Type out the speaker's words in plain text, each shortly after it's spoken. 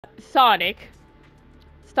Sonic,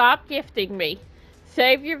 stop gifting me.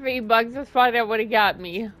 Save your V-Bucks. Let's find out what he got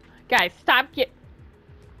me. Guys, stop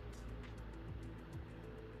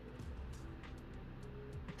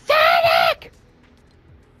Sonic!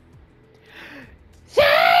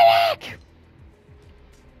 Sonic!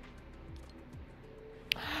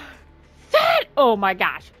 Sonic! Oh my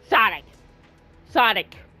gosh. Sonic.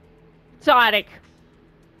 Sonic. Sonic.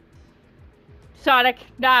 Sonic,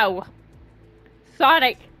 no.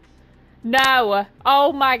 Sonic. No.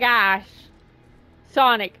 Oh my gosh.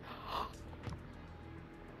 Sonic.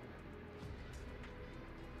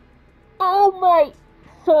 Oh my.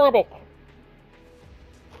 Sonic.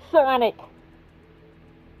 Sonic.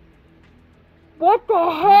 What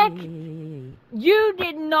the heck? You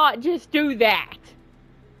did not just do that.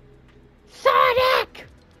 Sonic!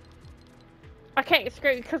 I can't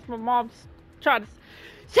scream because my mom's trying to...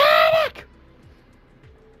 Sonic!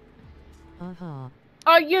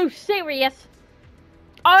 Are you serious?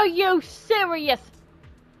 Are you serious?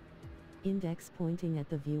 Index pointing at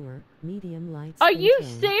the viewer, medium light. Are you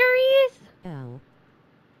serious? L.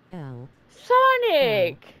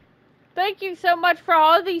 Sonic! Thank you so much for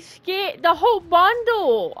all these skins, the whole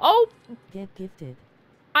bundle. Oh. Get gifted.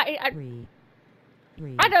 I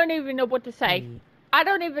don't even know what to say. I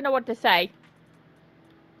don't even know what to say.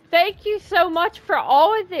 Thank you so much for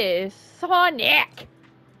all of this, Sonic.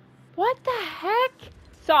 What the heck?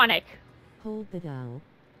 Sonic. Hold the doll.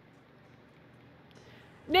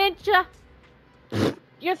 Ninja.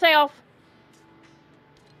 Yourself.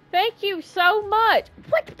 Thank you so much.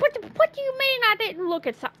 What do you mean I didn't look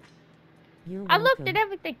at something? I looked at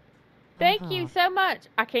everything. Thank you so much.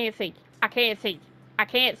 I can't see. I can't see. I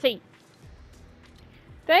can't see.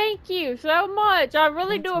 Thank you so much. I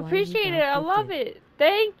really do appreciate it. I love it.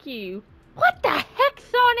 Thank you. What the heck,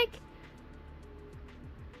 Sonic?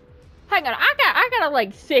 Hang on. I gotta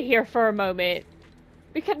like sit here for a moment.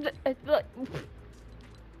 Because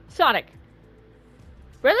Sonic.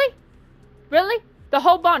 Really? Really? The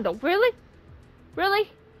whole bundle? Really? Really?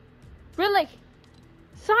 Really?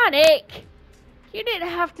 Sonic! You didn't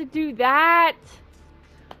have to do that.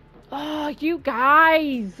 Oh, you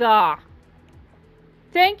guys.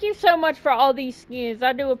 Thank you so much for all these skins.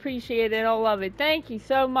 I do appreciate it. I love it. Thank you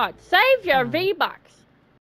so much. Save your V-Bucks.